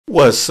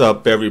What's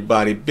up,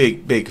 everybody?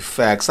 Big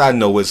facts. I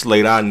know it's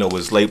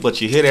late, but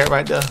you hear that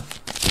right there?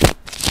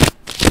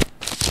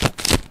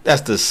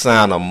 That's the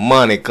sound of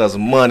money, cause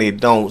money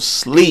don't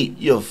sleep.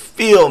 You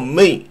feel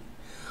me?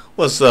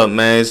 What's up,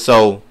 man?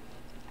 So,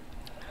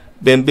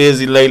 been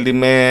busy lately,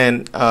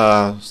 man.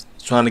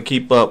 Trying to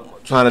keep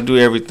up, trying to do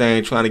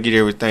everything, trying to get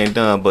everything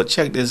done. But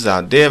check this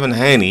out. Devin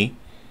Haney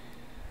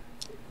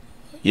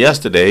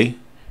yesterday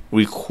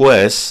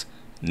requests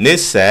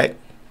NYSAC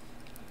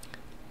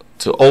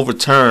to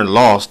overturn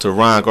loss to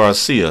Ryan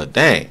Garcia.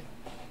 Dang.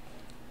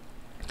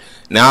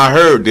 Now I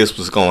heard this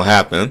was gonna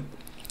happen.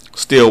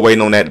 Still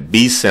waiting on that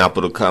B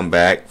sample to come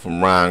back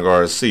from Ryan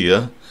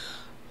Garcia.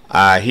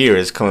 I hear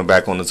it's coming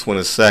back on the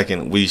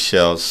 22nd. We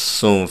shall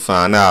soon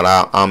find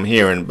out. I'm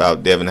hearing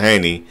about Devin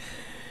Haney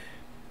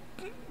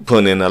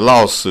putting in a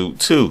lawsuit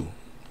too,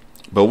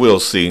 but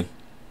we'll see.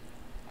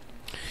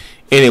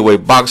 Anyway,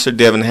 boxer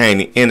Devin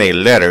Haney, in a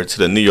letter to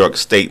the New York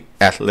State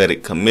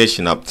Athletic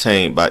Commission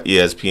obtained by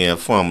ESPN,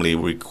 formally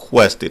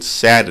requested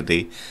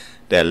Saturday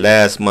that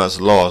last month's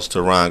loss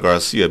to Ryan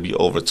Garcia be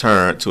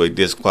overturned to a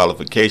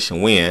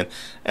disqualification win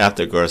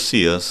after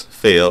Garcia's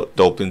failed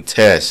doping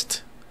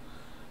test.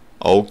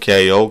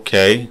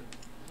 Okay.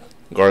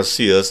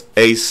 Garcia's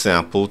A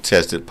sample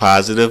tested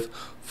positive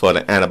for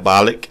the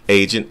anabolic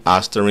agent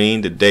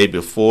ostarine the day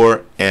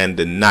before and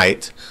the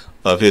night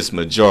of his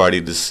majority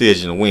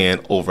decision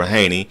win over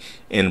Haney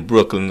in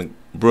Brooklyn.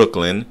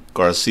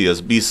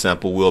 Garcia's B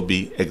sample will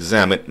be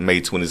examined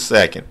May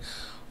 22nd.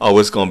 Oh,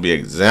 it's going to be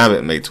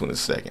examined May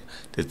 22nd.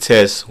 The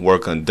tests were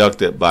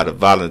conducted by the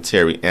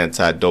Voluntary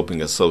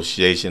Anti-Doping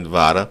Association,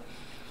 VADA.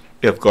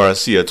 If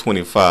Garcia,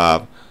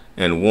 25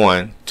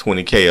 and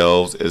 20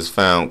 KOs, is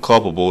found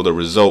culpable, the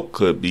result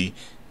could be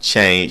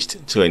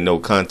changed to a no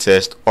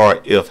contest, or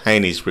if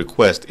Haney's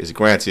request is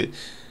granted,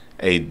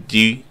 a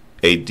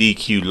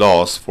DQ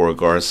loss for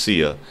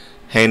Garcia.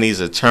 Haney's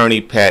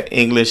attorney, Pat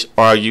English,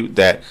 argued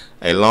that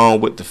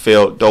along with the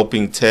failed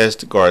doping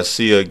test,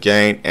 Garcia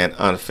gained an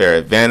unfair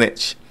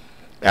advantage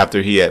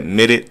after he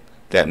admitted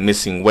that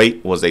missing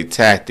weight was a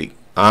tactic.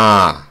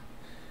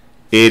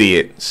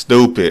 Idiot,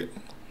 stupid.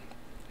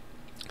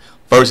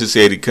 First he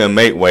said he couldn't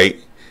make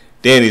weight,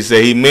 then he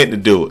said he meant to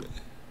do it.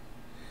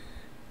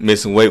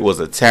 Missing weight was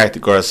a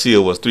tactic. Garcia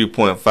was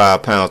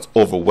 3.5 pounds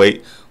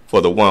overweight for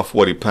the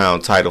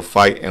 140-pound title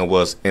fight and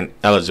was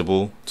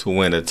ineligible to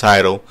win the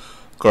title.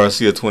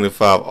 Garcia,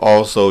 25,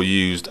 also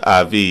used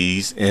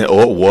IVs.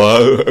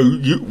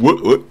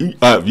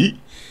 IV?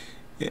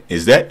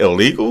 Is that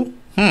illegal?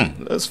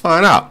 Let's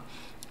find out.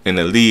 In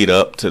the lead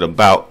up to the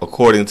bout,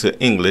 according to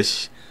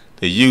English,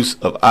 the use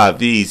of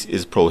IVs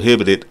is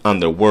prohibited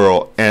under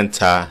World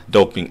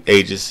Anti-Doping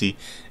Agency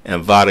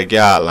and VADA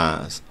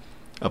guidelines.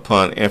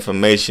 Upon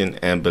information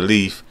and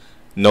belief,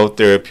 no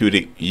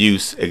therapeutic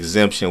use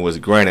exemption was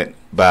granted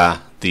by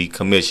the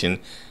commission,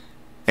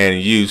 and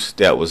use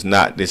that was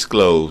not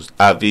disclosed.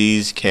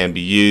 IVs can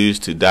be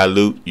used to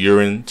dilute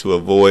urine to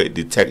avoid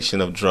detection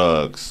of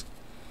drugs.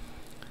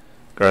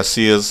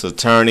 Garcia's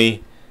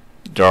attorney,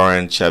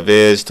 Darren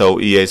Chavez,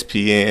 told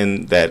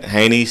ESPN that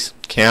Haney's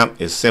camp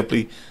is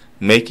simply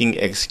making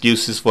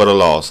excuses for the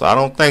loss. I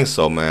don't think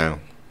so, man.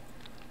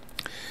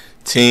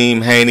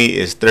 Team Haney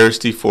is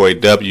thirsty for a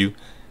W.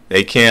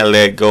 They can't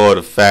let go of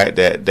the fact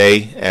that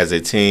they, as a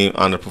team,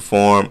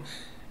 underperformed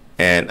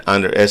and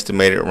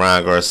underestimated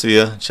Ryan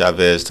Garcia,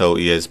 Chavez told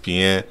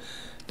ESPN.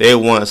 They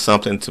want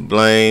something to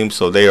blame,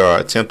 so they are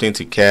attempting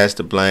to cast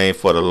the blame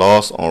for the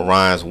loss on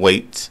Ryan's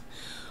weight.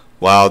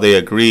 While they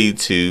agreed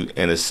to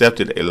and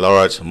accepted a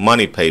large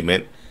money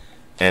payment,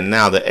 and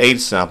now the 8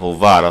 sample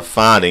VADA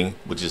finding,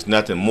 which is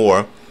nothing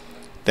more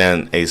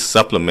than a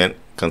supplement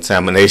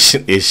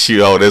contamination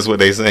issue. Oh, that's what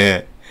they're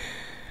saying.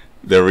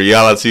 The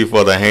reality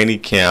for the Haney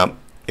camp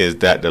is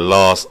that the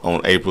loss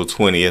on April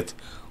 20th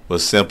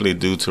was simply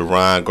due to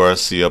Ryan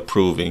Garcia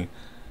proving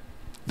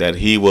that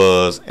he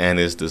was and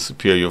is the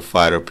superior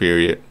fighter,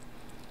 period.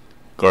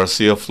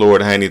 Garcia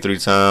floored Haney 3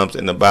 times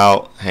in the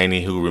bout.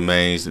 Haney, who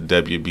remains the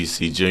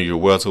WBC junior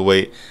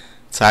welterweight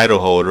title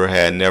holder,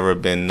 had never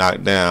been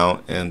knocked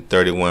down in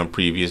 31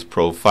 previous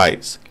pro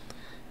fights.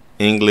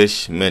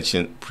 English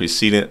mentioned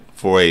precedent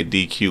for a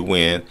DQ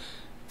win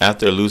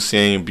after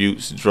Lucien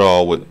Butte's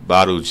draw with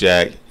Badu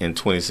Jack in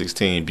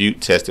 2016. Butte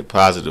tested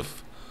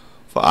positive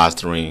for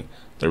ostarine.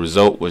 The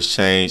result was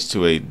changed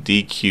to a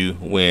DQ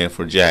win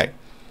for Jack.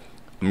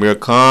 Amir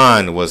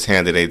Khan was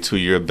handed a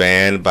 2-year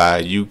ban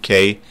by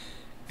UK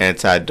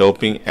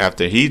anti-doping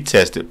after he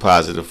tested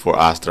positive for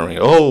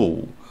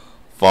ostarine.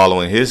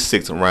 Following his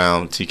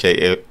 6th-round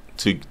TKO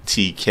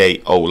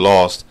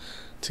loss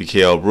to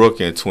Kell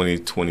Brook in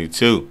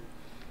 2022.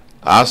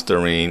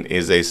 Ostarine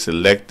is a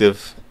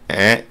selective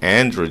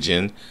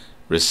androgen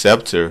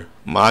receptor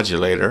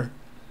modulator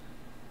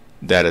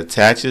that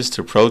attaches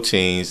to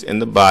proteins in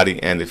the body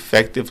and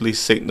effectively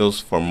signals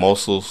for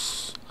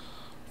muscles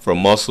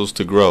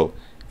to grow.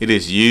 It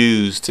is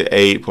used to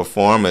aid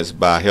performance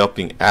by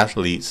helping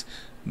athletes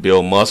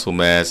build muscle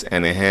mass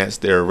and enhance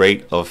their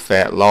rate of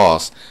fat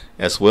loss,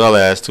 as well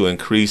as to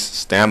increase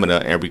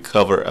stamina and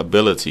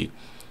recoverability.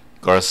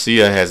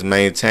 Garcia has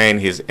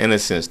maintained his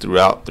innocence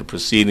throughout the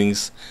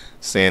proceedings,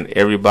 saying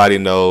everybody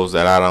knows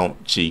that I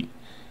don't cheat.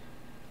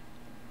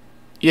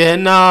 Yeah,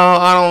 no,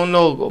 I don't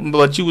know.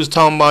 But you was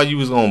talking about you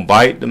was going to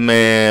bite the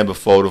man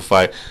before the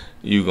fight.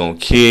 You going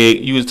to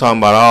kick. You was talking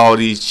about all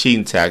these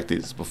cheating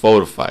tactics before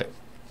the fight.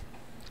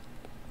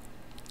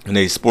 In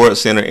a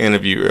Sports Center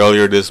interview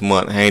earlier this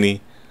month,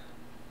 Haney,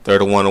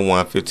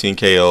 31-1, 15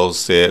 KOs,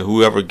 said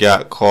whoever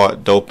got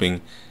caught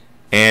doping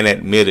and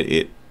admitted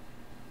it,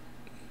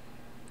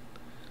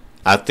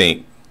 I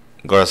think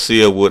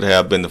Garcia would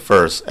have been the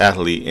first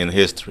athlete in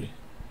history.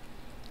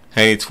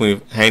 Haney,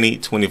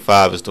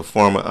 25, is the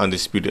former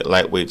undisputed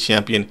lightweight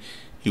champion.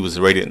 He was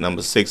rated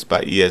number 6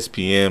 by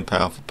ESPN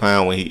pound for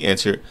pound when he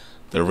entered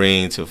the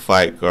ring to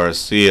fight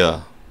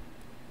Garcia.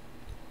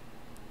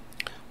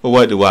 But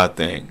what do I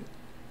think?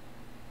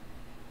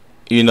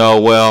 You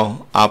know,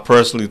 well, I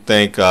personally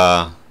think,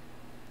 wow.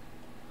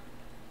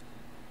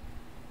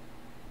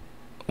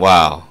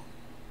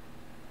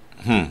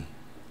 I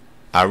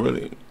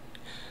really,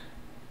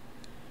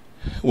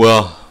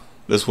 well,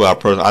 this is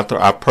what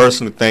I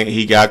personally think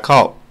he got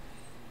caught.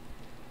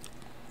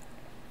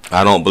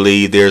 I don't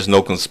believe there's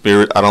no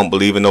conspiracy. I don't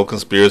believe in no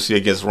conspiracy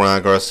against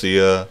Ryan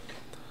Garcia.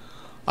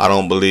 I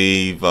don't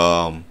believe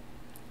that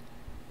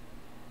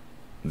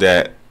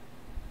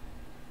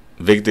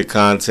Victor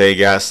Conte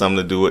got something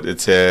to do with the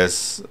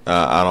test.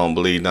 I don't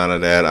believe none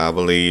of that. I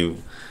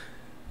believe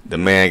the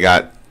man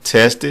got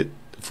tested.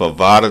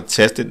 Favada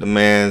tested the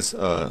man's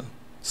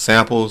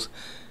samples.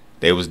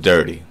 They was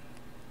dirty.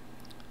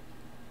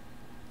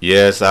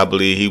 Yes, I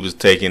believe he was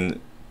taking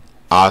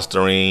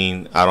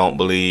Ostarine. I don't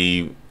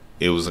believe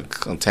it was a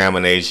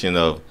contamination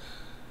of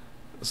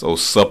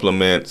those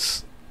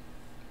supplements.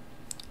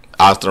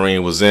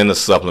 Ostarine was in the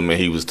supplement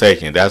he was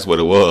taking. That's what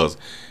it was.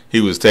 He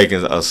was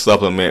taking a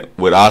supplement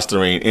with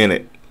Ostarine in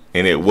it,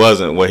 and it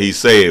wasn't what he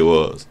said it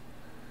was.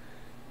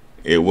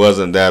 It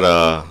wasn't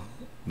that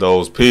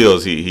those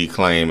pills he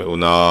claimed.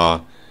 Nah,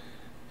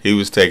 he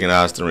was taking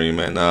Ostarine,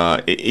 man.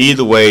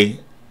 Either way,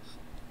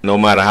 no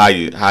matter how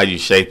you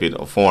shape it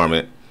or form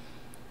it,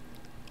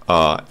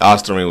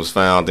 Ostarine was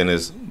found in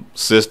his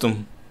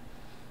system,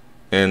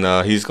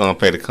 and he's gonna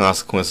pay the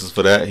consequences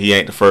for that. He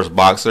ain't the first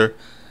boxer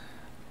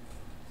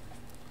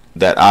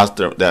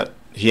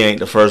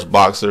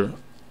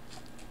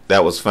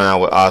that was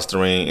found with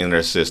Ostarine in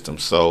their system.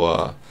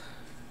 So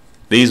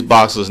these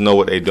boxers know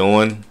what they're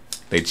doing.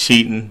 They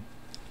cheating.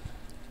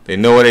 They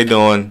know what they're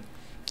doing,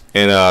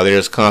 and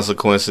there's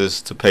consequences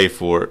to pay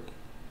for it.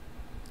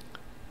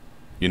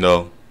 You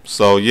know.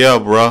 So yeah,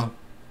 bruh.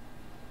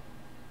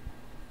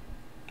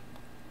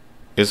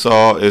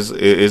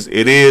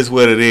 It is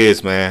what it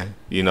is, man.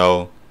 You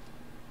know.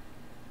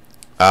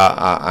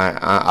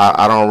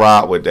 I don't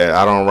ride with that.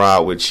 I don't ride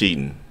with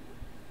cheating.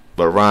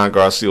 But Ryan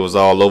Garcia was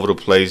all over the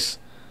place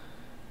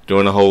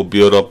during the whole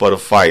build up of the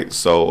fight.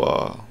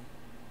 So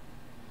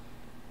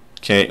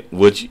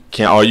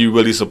are you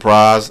really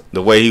surprised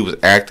the way he was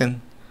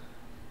acting?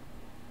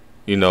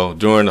 You know,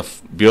 during the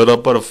build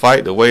up of the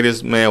fight, the way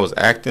this man was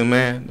acting,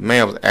 man, the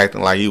man was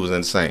acting like he was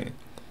insane.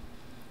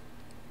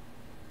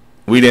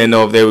 We didn't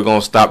know if they were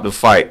gonna stop the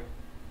fight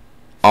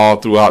all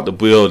throughout the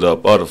build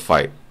up of the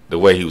fight, the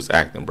way he was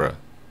acting, bruh.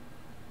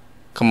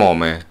 Come on,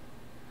 man.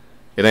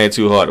 It ain't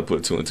too hard to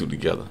put 2 and 2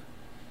 together.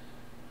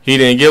 He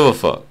didn't give a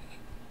fuck.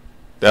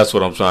 That's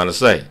what I'm trying to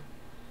say.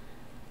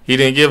 He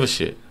didn't give a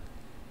shit.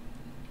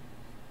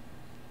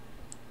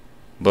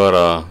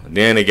 But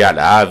then they got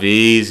the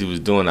IVs. He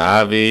was doing the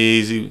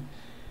IVs.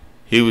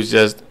 He was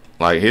just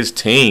like, his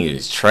team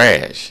is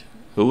trash.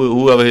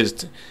 Whoever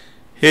his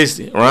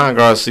Ryan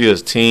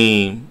Garcia's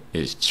team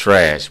is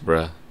trash,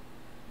 bruh.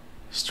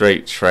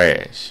 Straight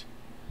trash.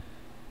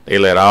 They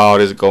let all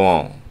this go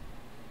on.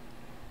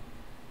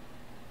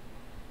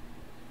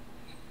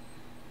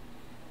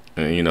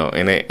 And, you know,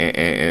 and they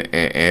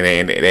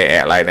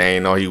act like they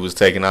ain't know he was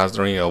taking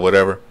Ostarine or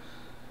whatever.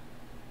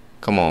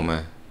 Come on,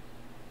 man.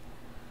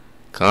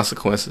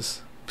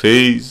 Consequences.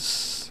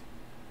 Peace.